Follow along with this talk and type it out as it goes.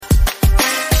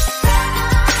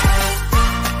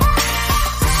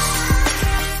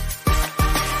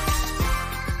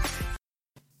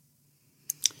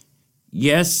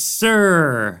Yes,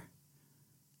 sir.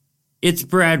 It's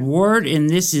Brad Ward, and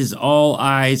this is All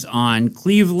Eyes on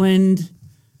Cleveland.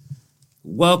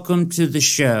 Welcome to the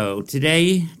show.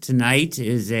 Tonight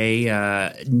is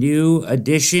a new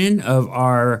edition of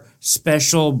our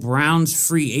special Browns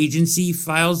Free Agency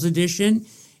Files edition.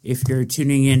 If you're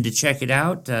tuning in to check it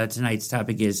out, tonight's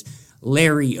topic is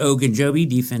Larry Ogunjobi,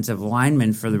 defensive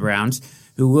lineman for the Browns,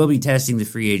 who will be testing the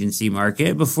free agency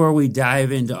market. Before we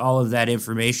dive into all of that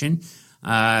information,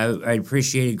 I'd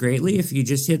appreciate it greatly if you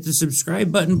just hit the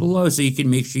subscribe button below so you can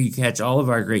make sure you catch all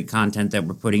of our great content that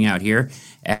we're putting out here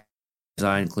at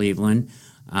on Cleveland,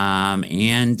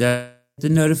 and the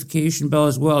notification bell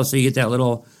as well, so you get that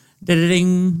little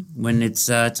ding when it's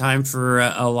time for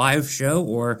a live show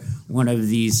or one of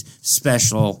these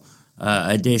special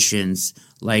editions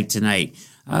like tonight.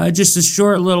 Just a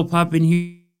short little pop in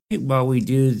here while we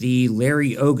do the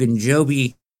Larry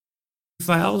Ogunjobi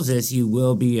files, as he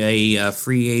will be a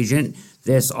free agent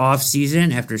this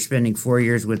offseason after spending 4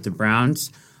 years with the Browns.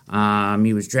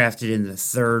 He was drafted in the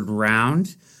third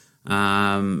round.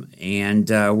 And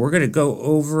we're going to go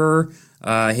over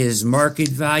his market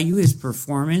value, his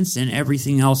performance, and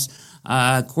everything else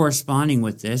corresponding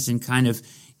with this, and kind of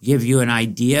give you an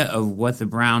idea of what the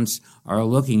Browns are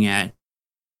looking at as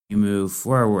we move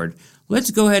forward.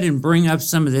 Let's go ahead and bring up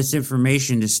some of this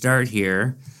information to start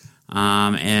here,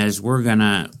 as we're going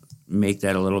to make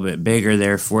that a little bit bigger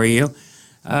there for you.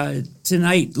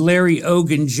 Tonight, Larry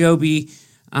Ogunjobi.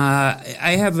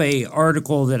 I have an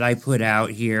article that I put out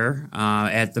here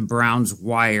at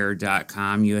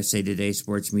thebrownswire.com, USA Today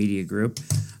Sports Media Group,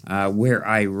 where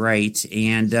I write.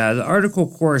 And the article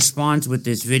corresponds with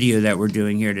this video that we're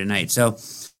doing here tonight. So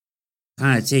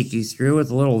kind of take you through with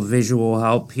a little visual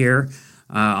help here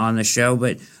on the show.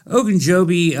 But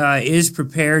Ogunjobi is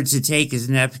prepared to take his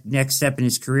next step in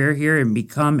his career here and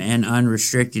become an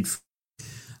unrestricted free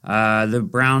agent. The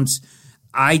Browns,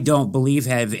 I don't believe,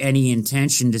 have any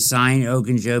intention to sign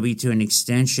Ogunjobi to an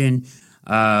extension.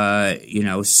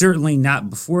 Certainly not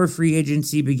before free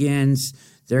agency begins.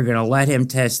 They're going to let him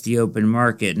test the open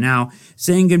market. Now,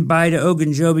 saying goodbye to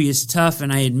Ogunjobi is tough,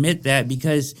 and I admit that,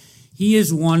 because he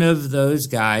is one of those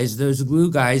guys, those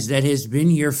glue guys, that has been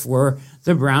here for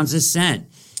the Browns' ascent.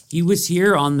 He was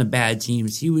here on the bad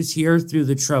teams. He was here through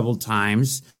the troubled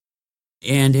times,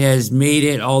 and has made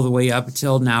it all the way up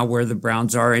until now, where the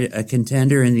Browns are a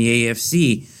contender in the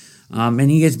AFC.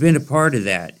 And he has been a part of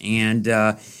that. And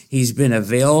he's been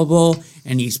available,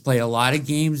 and he's played a lot of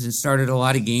games and started a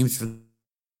lot of games for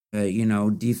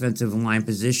defensive line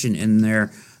position in their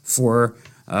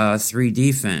 4-3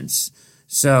 defense.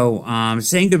 So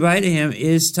saying goodbye to him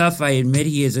is tough. I admit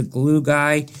he is a glue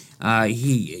guy.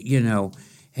 He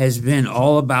has been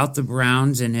all about the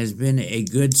Browns and has been a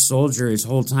good soldier his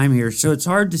whole time here. So it's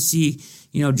hard to see,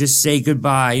 just say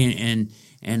goodbye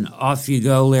and off you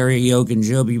go, Larry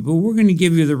Ogunjobi. But we're going to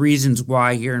give you the reasons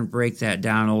why here and break that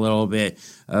down a little bit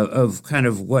of kind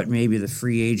of what maybe the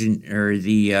free agent or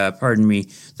the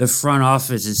front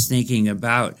office is thinking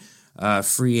about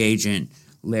free agent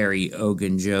Larry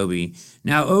Ogunjobi.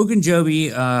 Now,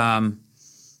 Ogunjobi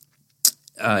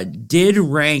did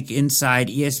rank inside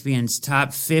ESPN's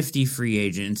top 50 free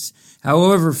agents,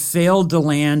 however, failed to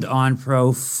land on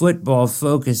Pro Football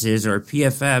Focus's, or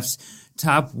PFF's,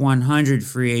 top 100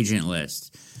 free agent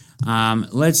list.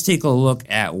 Let's take a look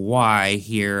at why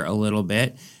here a little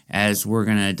bit as we're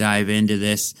going to dive into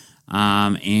this.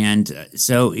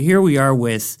 So here we are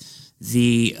with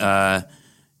the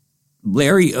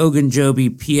Larry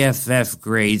Ogunjobi PFF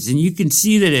grades, and you can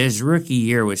see that his rookie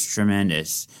year was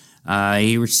tremendous.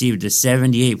 He received a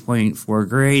 78.4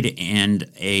 grade and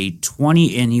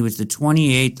and he was the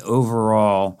 28th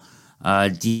overall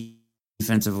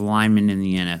defensive lineman in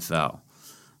the NFL.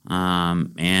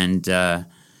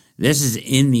 This is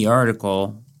in the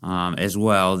article as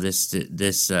well,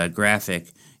 this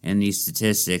graphic and these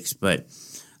statistics. But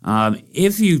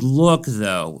if you look,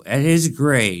 though, at his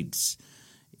grades,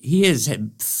 he has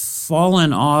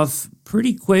fallen off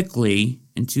pretty quickly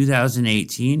in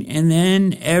 2018, and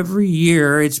then every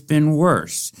year it's been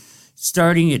worse.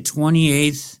 Starting at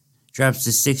 28th, drops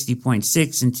to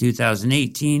 60.6 in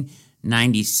 2018,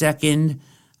 92nd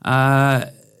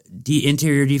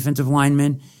interior defensive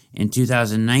lineman. In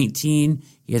 2019,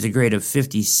 he has a grade of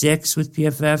 56 with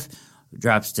PFF,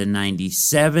 drops to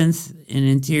 97th in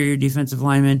interior defensive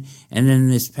lineman, and then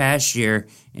this past year,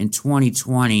 in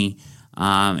 2020,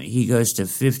 he goes to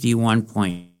 51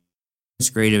 point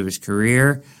grade of his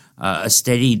career, a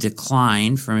steady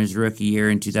decline from his rookie year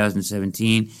in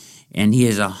 2017, and he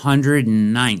is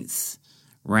 109th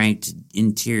ranked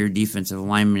interior defensive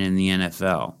lineman in the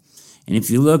NFL. And if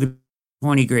you look at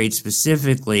 20 grade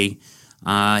specifically,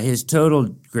 his total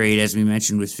grade, as we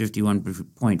mentioned, was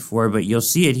 51.4, but you'll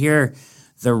see it here.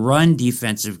 The run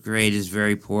defensive grade is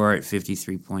very poor at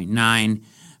 53.9,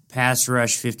 pass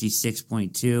rush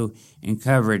 56.2, and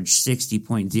coverage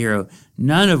 60.0,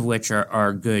 none of which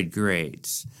are good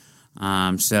grades.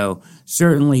 So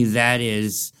certainly that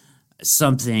is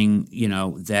something,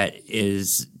 that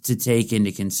is to take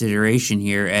into consideration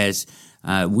here, as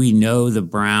we know the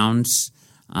Browns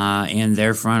and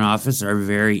their front office are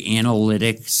very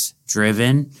analytics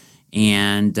driven,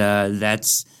 and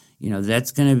that's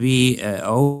going to be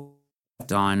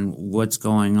on what's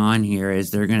going on here,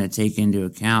 as they're going to take into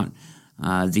account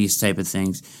these type of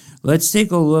things. Let's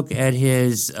take a look at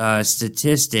his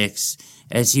statistics,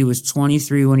 as he was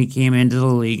 23 when he came into the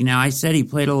league. Now, I said he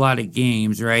played a lot of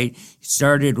games, right? He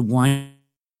started one,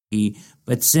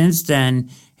 but since then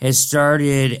has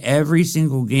started every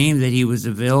single game that he was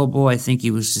available. I think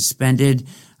he was suspended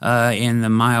in the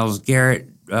Myles Garrett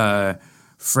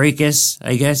fracas,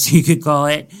 I guess you could call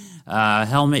it,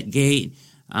 helmet gate,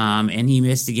 and he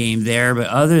missed a game there. But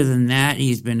other than that,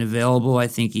 he's been available. I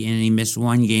think he missed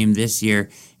one game this year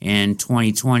in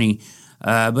 2020.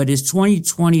 But his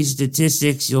 2020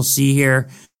 statistics, you'll see here,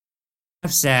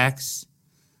 5 sacks,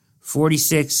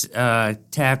 46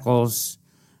 tackles,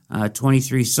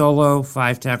 23 solo,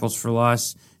 5 tackles for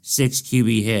loss, 6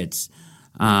 QB hits.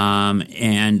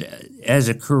 And as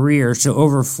a career, so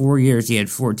over 4 years, he had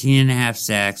 14 and a half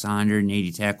sacks,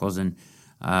 180 tackles, and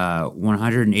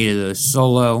 108 of those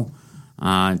solo,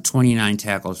 29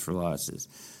 tackles for losses.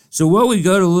 So what we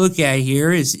go to look at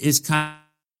here is kind of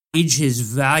gauge his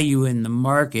value in the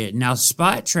market. Now,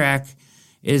 Spot Track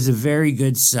is a very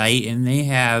good site, and they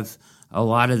have a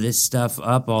lot of this stuff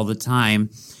up all the time.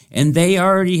 And they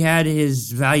already had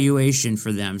his valuation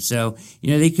for them. So,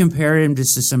 they compared him to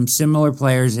some similar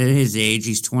players at his age.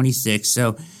 He's 26.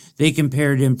 So they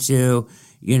compared him to,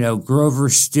 Grover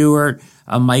Stewart,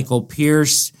 Michael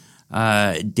Pierce,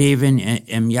 David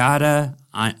Amyada,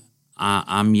 I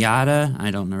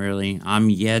don't know really,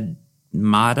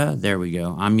 Amyamada, there we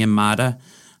go, Amyamada,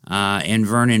 and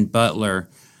Vernon Butler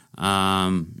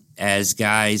as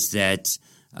guys that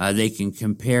they can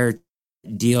compare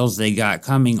deals they got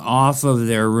coming off of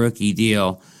their rookie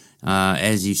deal,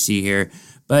 as you see here.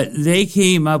 But they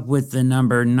came up with the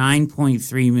number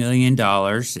 $9.3 million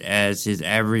as his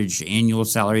average annual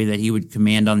salary that he would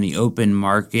command on the open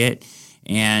market,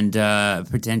 and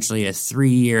potentially a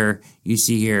 3-year, you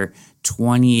see here,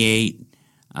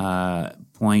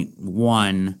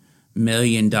 $28.1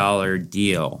 million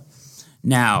deal.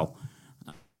 Now,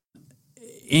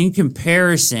 in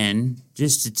comparison,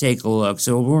 just to take a look,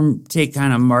 so we'll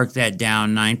kind of mark that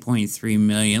down, $9.3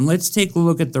 million. Let's take a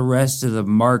look at the rest of the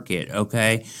market,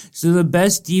 okay? So the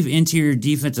best interior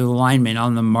defensive lineman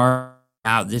on the market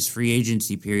out this free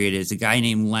agency period is a guy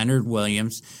named Leonard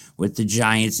Williams with the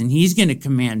Giants, and he's going to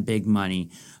command big money,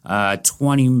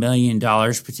 $20 million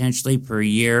potentially per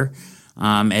year.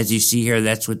 As you see here,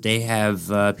 that's what they have.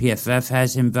 PFF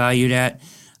has him valued at.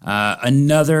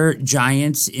 Another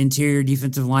Giants interior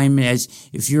defensive lineman, as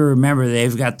if you remember,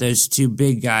 they've got those two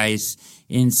big guys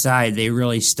inside. They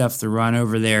really stuffed the run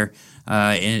over there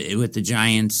with the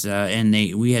Giants, and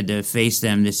we had to face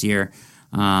them this year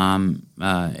and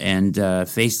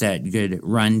face that good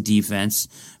run defense.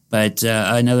 But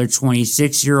another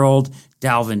 26-year-old,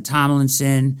 Dalvin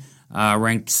Tomlinson,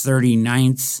 ranked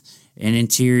 39th in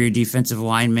interior defensive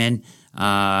lineman.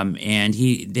 And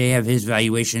they have his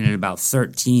valuation at about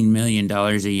 $13 million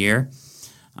a year.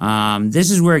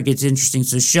 This is where it gets interesting.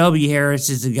 So Shelby Harris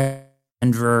is the guy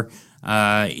in Denver.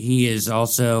 He is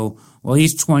also,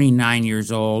 he's 29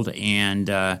 years old, and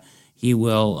they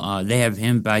have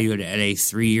him valued at a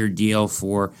 3-year deal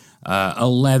for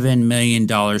 $11 million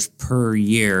per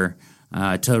year,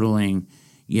 totaling,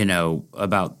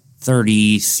 about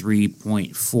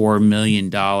 $33.4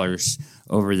 million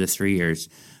over the 3 years.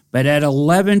 But at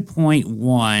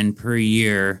 11.1 per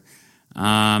year,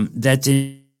 that's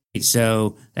a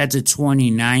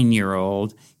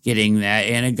 29-year-old getting that,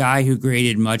 and a guy who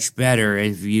graded much better,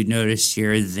 if you notice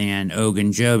here, than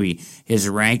Ogunjobi. His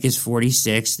rank is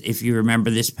 46th. If you remember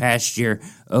this past year,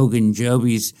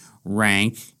 Ogunjobi's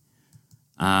rank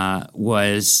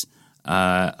was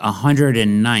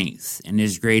 109th, and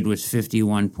his grade was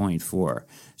 51.4.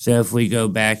 So if we go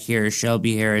back here,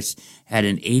 Shelby Harris had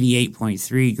an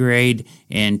 88.3 grade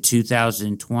in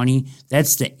 2020.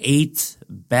 That's the 8th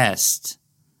best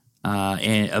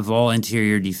of all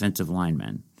interior defensive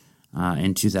linemen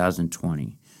in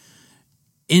 2020.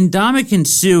 Ndamukong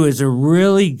Suh is a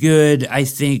really good, I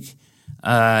think,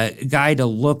 guy to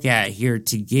look at here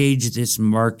to gauge this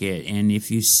market. And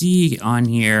if you see on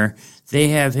here, they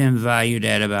have him valued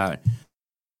at about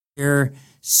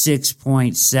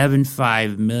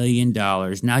 $6.75 million.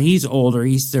 Now, he's older.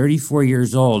 He's 34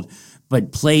 years old,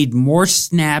 but played more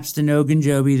snaps than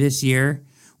Ogunjobi this year,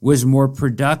 was more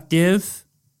productive,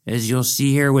 as you'll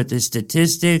see here with the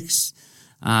statistics.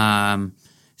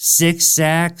 6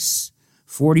 sacks,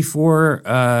 44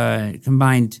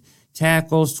 combined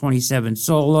tackles, 27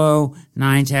 solo,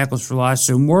 9 tackles for loss.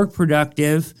 So more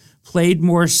productive, played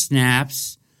more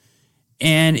snaps,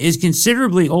 and is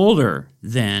considerably older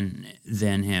than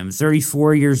him.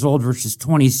 34 years old versus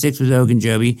 26 with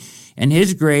Ogunjobi. And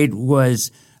his grade was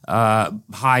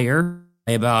higher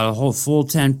by about a whole full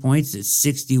 10 points at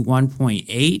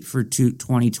 61.8 for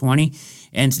 2020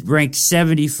 and ranked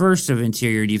 71st of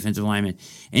interior defensive linemen.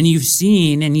 And you've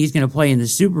seen, and he's going to play in the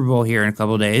Super Bowl here in a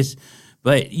couple of days,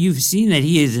 but you've seen that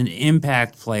he is an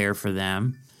impact player for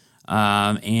them.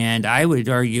 And I would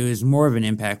argue is more of an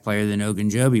impact player than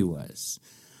Ogunjobi was.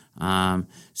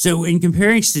 So in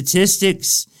comparing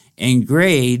statistics and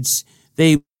grades,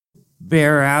 they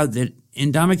bear out that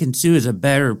Ndamukong Suh is a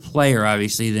better player,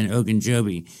 obviously, than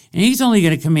Ogunjobi. And he's only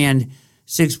going to command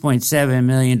 $6.7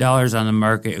 million on the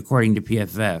market, according to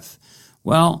PFF.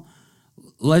 Well,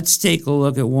 let's take a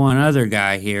look at one other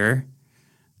guy here.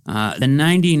 The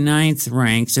 99th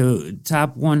rank, so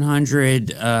top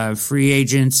 100 free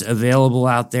agents available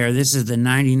out there. This is the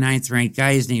 99th ranked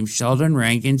guy. His name's Sheldon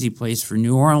Rankins. He plays for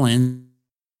New Orleans,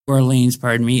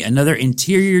 another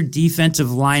interior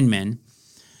defensive lineman,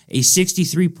 a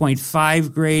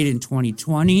 63.5 grade in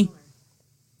 2020.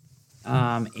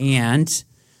 And,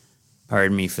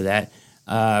 pardon me for that,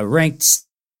 ranked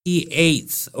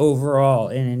 8th overall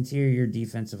in interior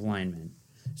defensive lineman.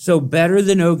 So better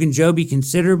than Ogunjobi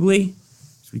considerably.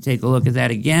 So we take a look at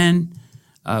that again.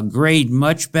 Grade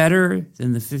much better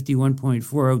than the 51.4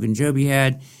 Ogunjobi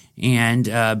had, and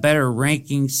better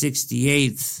ranking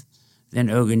 68th than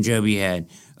Ogunjobi had.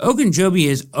 Ogunjobi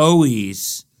has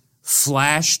always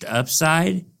flashed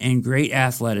upside and great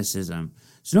athleticism.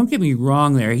 So don't get me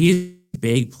wrong there. He's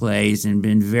big plays and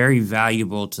been very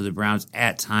valuable to the Browns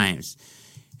at times.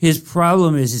 His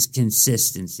problem is his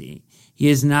consistency. He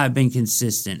has not been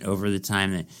consistent over the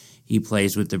time that he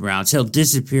plays with the Browns. He'll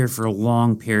disappear for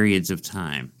long periods of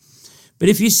time. But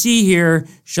if you see here,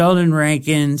 Sheldon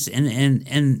Rankins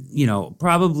and you know,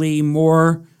 probably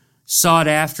more sought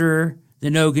after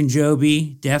than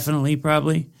Ogunjobi, definitely,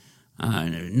 probably.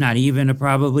 Not even a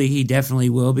probably, he definitely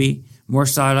will be more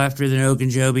sought after than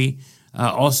Ogunjobi.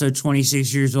 Also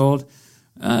 26 years old.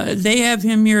 They have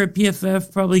him here at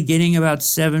PFF probably getting about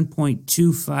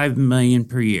 $7.25 million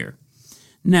per year.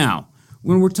 Now,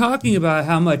 when we're talking about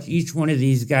how much each one of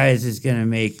these guys is going to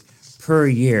make per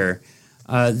year,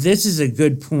 this is a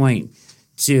good point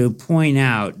to point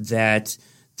out that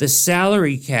the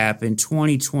salary cap in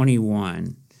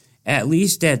 2021, at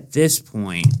least at this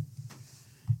point,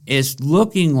 is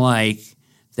looking like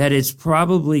that it's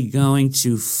probably going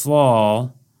to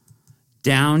fall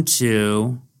down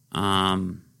to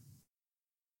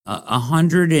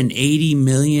 $180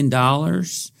 million.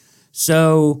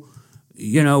 So,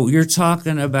 you know, you're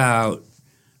talking about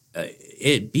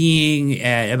it being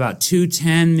at about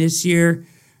 210 this year,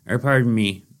 or pardon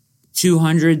me,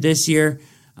 200 this year,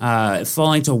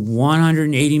 falling to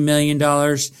 $180 million.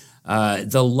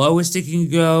 The lowest it can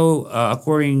go,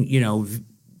 according, you know,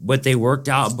 what they worked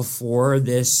out before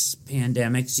this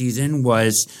pandemic season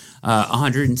was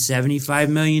 $175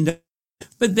 million.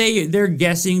 But they're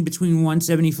guessing between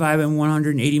 $175 and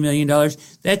 $180 million.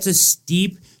 That's a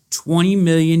steep $20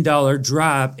 million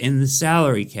drop in the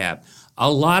salary cap.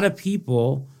 A lot of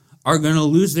people are going to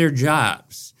lose their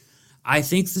jobs. I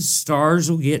think the stars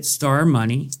will get star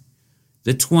money.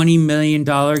 The $20 million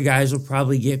guys will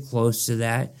probably get close to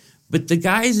that. But the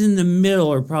guys in the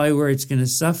middle are probably where it's going to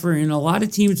suffer. And a lot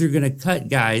of teams are going to cut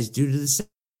guys due to the salary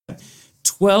cap.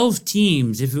 12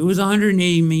 teams, if it was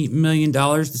 $180 million,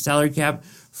 the salary cap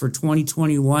for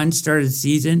 2021 started the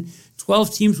season,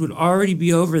 12 teams would already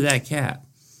be over that cap.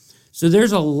 So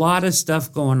there's a lot of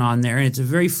stuff going on there, and it's a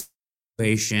very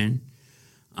fluctuation.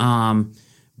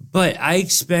 But I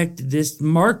expect this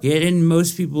market, and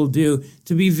most people do,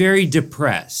 to be very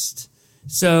depressed.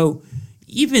 So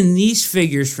even these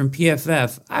figures from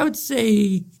PFF, I would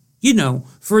say, you know,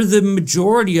 for the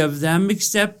majority of them,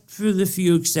 except for the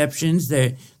few exceptions,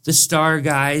 the star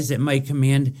guys that might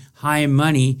command high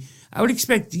money, I would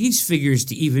expect these figures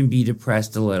to even be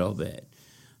depressed a little bit.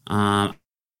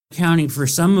 Accounting for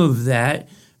some of that,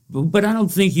 but I don't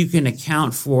think you can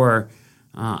account for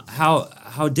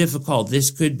how difficult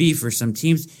this could be for some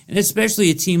teams, and especially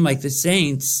a team like the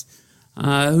Saints,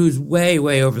 who's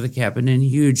way over the cap and in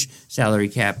huge salary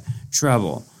cap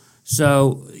trouble.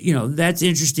 So, that's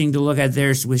interesting to look at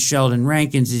there with Sheldon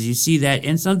Rankins as you see that,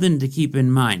 and something to keep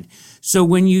in mind. So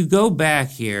when you go back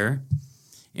here,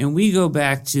 and we go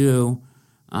back to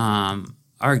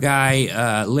our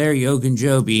guy Larry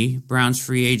Ogunjobi, Browns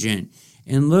free agent,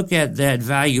 and look at that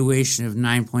valuation of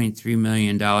 $9.3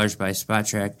 million by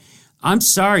SpotTrack, I'm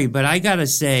sorry, but I got to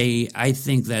say I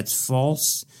think that's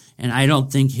false, and I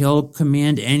don't think he'll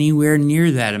command anywhere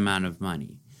near that amount of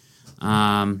money.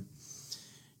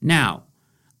 Now,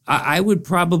 I would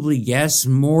probably guess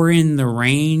more in the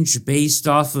range based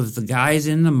off of the guys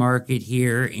in the market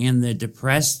here and the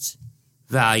depressed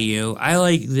value. I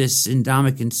like this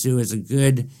Ndamukong Suh as a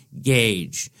good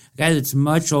gauge. A guy that's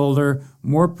much older,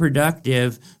 more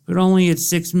productive, but only at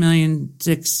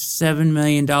 $7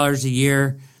 million a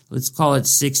year. Let's call it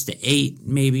 6 to 8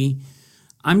 maybe.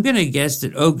 I'm going to guess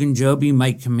that Ogunjobi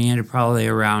might command probably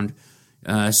around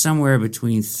somewhere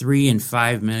between $3 and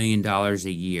 $5 million a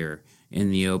year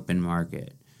in the open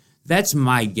market. That's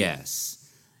my guess.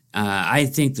 I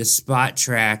think the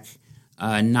SpotTrack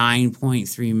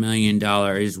 $9.3 million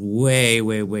is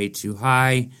way too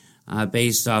high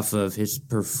based off of his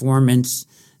performance.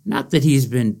 Not that he's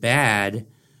been bad,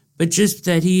 but just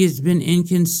that he has been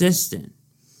inconsistent.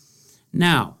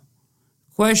 Now,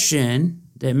 question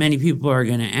that many people are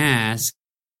going to ask,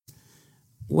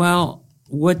 well,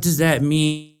 what does that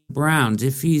mean for Browns?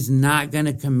 If he's not going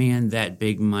to command that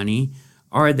big money,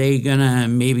 are they going to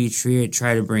maybe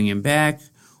try to bring him back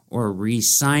or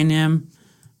re-sign him?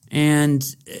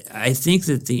 And I think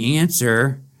that the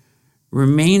answer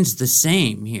remains the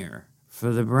same here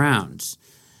for the Browns.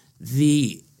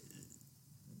 The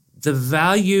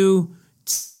value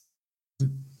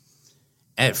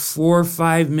at $4 or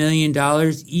 $5 million,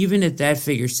 even at that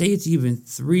figure, say it's even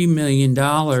 $3 million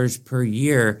per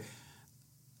year.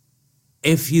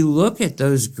 If you look at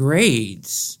those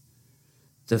grades,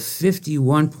 the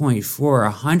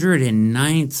 51.4,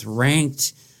 109th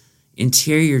ranked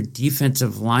interior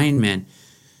defensive lineman,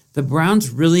 the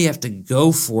Browns really have to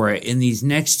go for it in these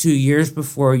next 2 years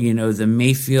before, the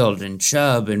Mayfield and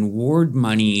Chubb and Ward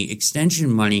money,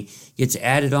 extension money, gets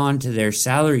added on to their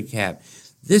salary cap.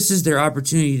 This is their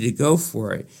opportunity to go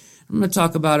for it. I'm going to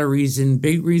talk about a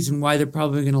big reason why they're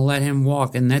probably going to let him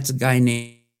walk, and that's a guy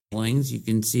named Billings. You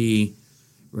can see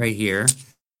right here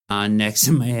next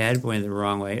to my head, pointing the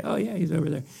wrong way. Oh, yeah, he's over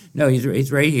there. No,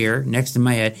 he's right here next to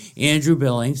my head. Andrew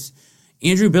Billings.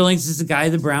 Andrew Billings is the guy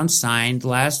the Browns signed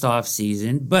last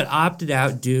offseason, but opted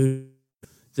out due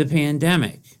to the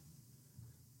pandemic.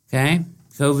 Okay?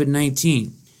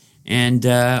 COVID-19. And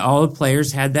all the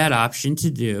players had that option to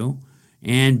do,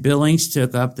 and Billings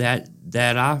took up that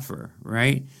offer,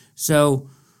 right? So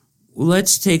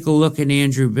let's take a look at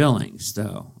Andrew Billings,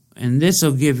 though. And this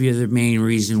will give you the main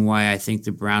reason why I think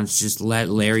the Browns just let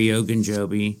Larry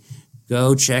Ogunjobi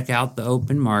go check out the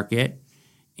open market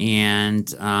and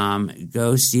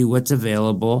go see what's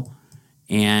available.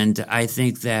 And I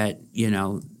think that,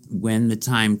 when the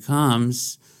time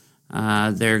comes,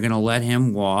 they're going to let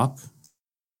him walk.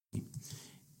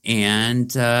 And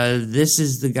this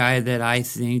is the guy that I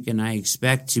think and I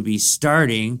expect to be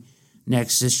starting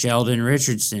next to Sheldon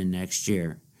Richardson next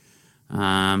year.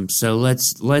 So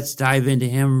let's dive into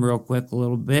him real quick a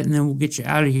little bit, and then we'll get you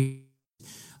out of here.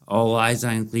 All eyes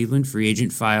on Cleveland, free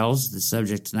agent files, the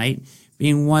subject tonight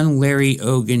being one Larry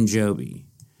Ogunjobi.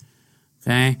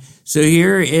 Okay, so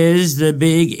here is the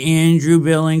big Andrew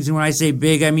Billings, and when I say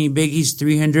big, I mean big. He's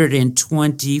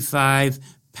 325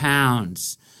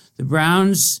 pounds. The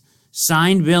Browns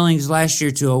signed Billings last year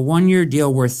to a one-year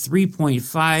deal worth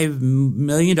 $3.5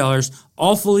 million,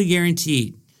 all fully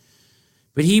guaranteed.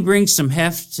 But he brings some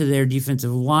heft to their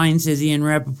defensive line, says Ian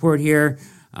Rappaport here,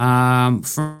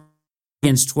 from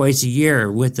against twice a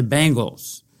year with the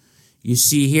Bengals. You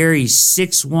see here he's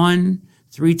 6'1",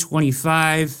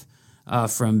 325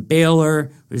 from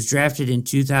Baylor, was drafted in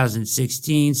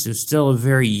 2016, so still a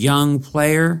very young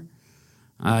player.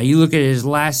 You look at his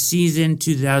last season,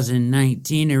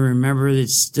 2019, and remember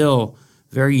that still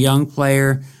very young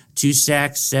player, 2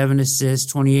 sacks, 7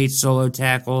 assists, 28 solo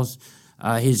tackles.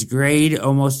 His grade,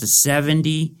 almost a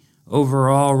 70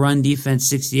 overall, run defense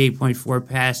 68.4,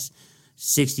 pass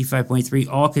 65.3,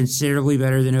 all considerably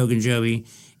better than Ogunjobi,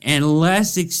 and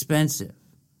less expensive.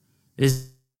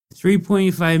 Is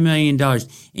 $3.5 million, and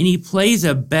he plays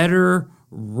a better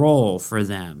role for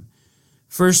them.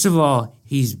 First of all,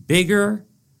 he's bigger,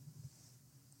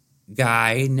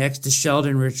 guy next to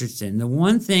Sheldon Richardson. The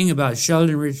one thing about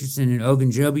Sheldon Richardson and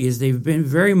Ogunjobi is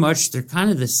they're kind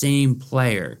of the same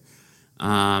player.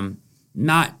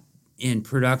 Not in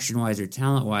production-wise or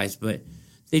talent-wise, but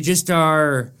they just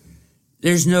are.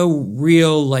 There's no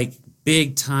real, like,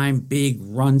 big-time, big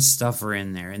run stuffer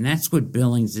in there. And that's what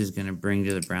Billings is going to bring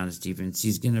to the Browns defense.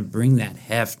 He's going to bring that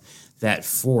heft, that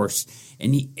force.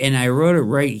 And I wrote it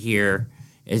right here,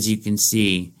 as you can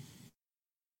see,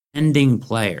 ending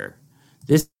player.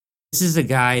 This is a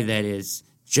guy that is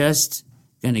just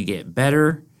going to get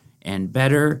better and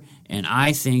better, and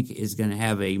I think is going to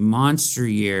have a monster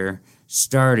year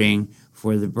starting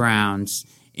for the Browns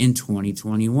in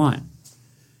 2021.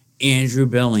 Andrew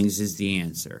Billings is the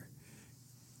answer.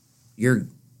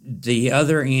 The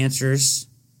other answers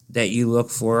that you look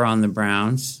for on the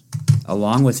Browns,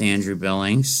 along with Andrew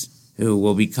Billings, who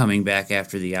will be coming back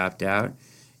after the opt-out,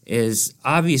 is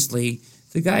obviously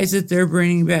the guys that they're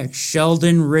bringing back.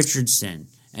 Sheldon Richardson,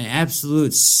 an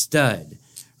absolute stud,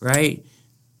 right?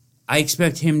 I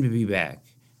expect him to be back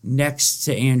next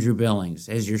to Andrew Billings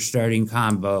as your starting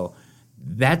combo.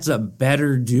 That's a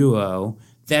better duo.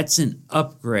 That's an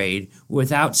upgrade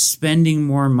without spending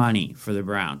more money for the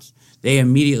Browns. They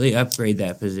immediately upgrade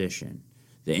that position,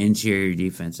 the interior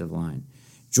defensive line.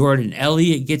 Jordan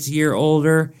Elliott gets a year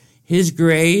older. His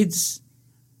grades,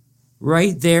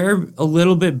 right there, a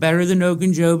little bit better than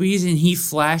Ogunjobi's, and he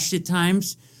flashed at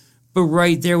times, but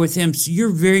right there with him. So you're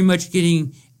very much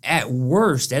getting, at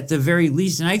worst, at the very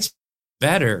least, and I expect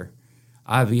better,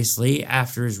 obviously,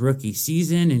 after his rookie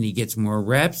season, and he gets more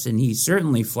reps, and he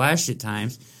certainly flashed at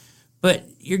times, but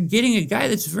you're getting a guy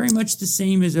that's very much the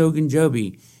same as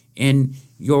Ogunjobi. In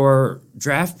your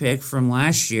draft pick from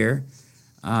last year,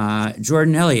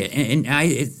 Jordan Elliott. And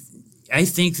I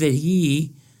think that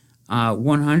he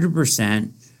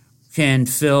 100% can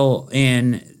fill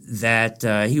in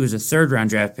that. He was a third-round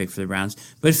draft pick for the Browns,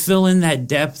 but fill in that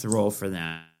depth role for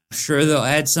them. I'm sure they'll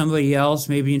add somebody else,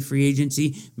 maybe in free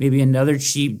agency, maybe another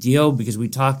cheap deal, because we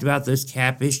talked about those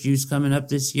cap issues coming up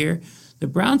this year. The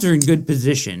Browns are in good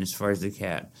position as far as the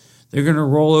cap. They're going to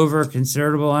roll over a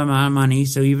considerable amount of money,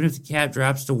 so even if the cap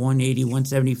drops to 180,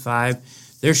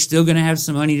 175, they're still going to have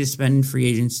some money to spend in free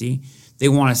agency. They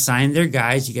want to sign their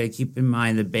guys. You got to keep in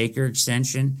mind the Baker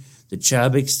extension, the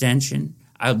Chubb extension.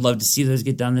 I would love to see those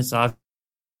get done this off.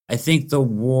 I think the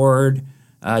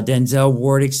Denzel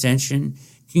Ward extension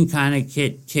can kind of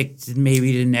get kicked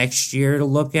maybe to next year to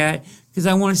look at, because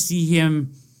I want to see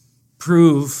him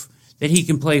prove that he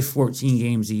can play 14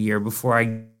 games a year before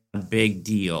I big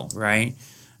deal, right?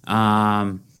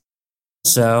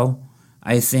 So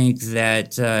I think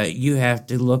that you have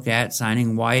to look at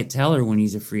signing Wyatt Teller when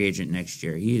he's a free agent next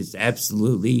year. He is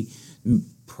absolutely,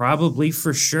 probably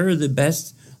for sure, the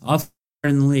best offensive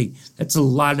in the league. That's a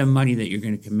lot of money that you're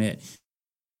going to commit.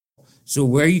 So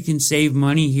where you can save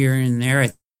money here and there, I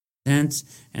think,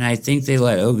 and I think they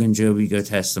let Ogunjobi go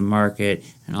test the market,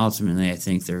 and ultimately I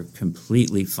think they're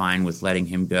completely fine with letting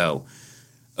him go.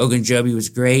 Ogunjobi was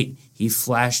great. He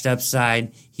flashed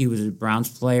upside. He was a Browns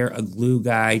player, a glue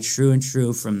guy, true and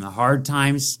true, from the hard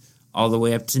times all the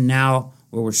way up to now,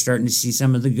 where we're starting to see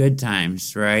some of the good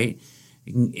times, right?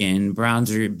 And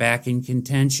Browns are back in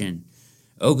contention.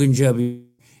 Ogunjobi,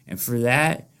 and for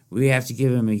that, we have to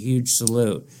give him a huge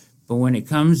salute. But when it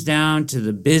comes down to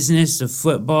the business of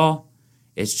football,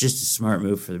 it's just a smart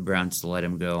move for the Browns to let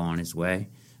him go on his way.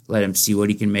 Let him see what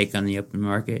he can make on the open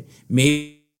market.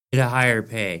 Maybe a higher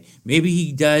pay. Maybe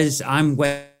he does.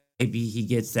 Maybe he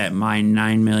gets that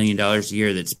 $9 million a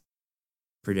year that's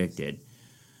predicted.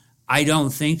 I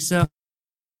don't think so.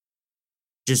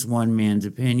 Just one man's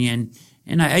opinion.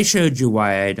 And I showed you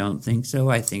why I don't think so.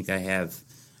 I think I have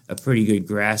a pretty good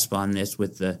grasp on this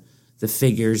with the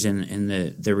figures and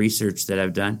the research that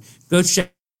I've done. Go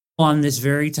check on this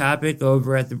very topic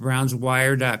over at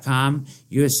thebrownswire.com,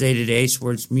 USA Today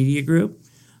Sports Media Group.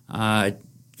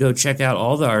 Go check out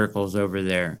all the articles over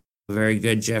there. Very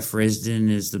good. Jeff Risdon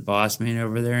is the boss man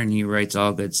over there, and he writes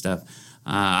all good stuff.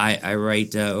 I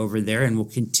write over there, and we'll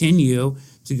continue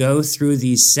to go through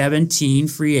these 17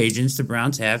 free agents the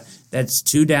Browns have. That's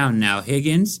 2 down now.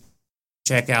 Higgins,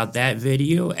 check out that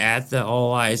video at the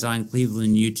All Eyes on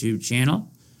Cleveland YouTube channel.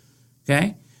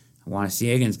 Okay? I want to see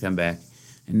Higgins come back.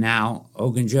 And now,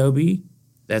 Ogunjobi,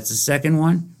 that's the second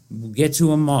one. We'll get to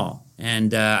them all.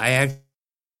 And I asked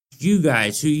you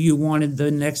guys who you wanted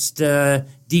the next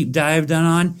deep dive done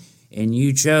on, and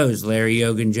you chose Larry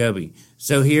Ogunjobi.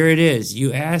 So here it is.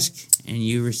 You ask and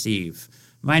you receive.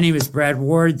 My name is Brad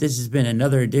Ward. This has been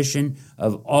another edition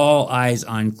of All Eyes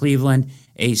on Cleveland,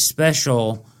 a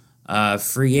special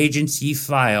free agency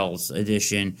files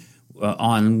edition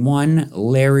on one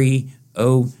Larry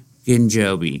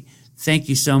Ogunjobi. Thank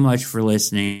you so much for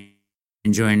listening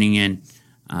and joining in.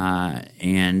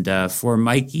 And for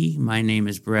Mikey, my name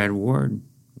is Brad Ward.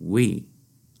 We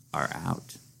are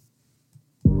out.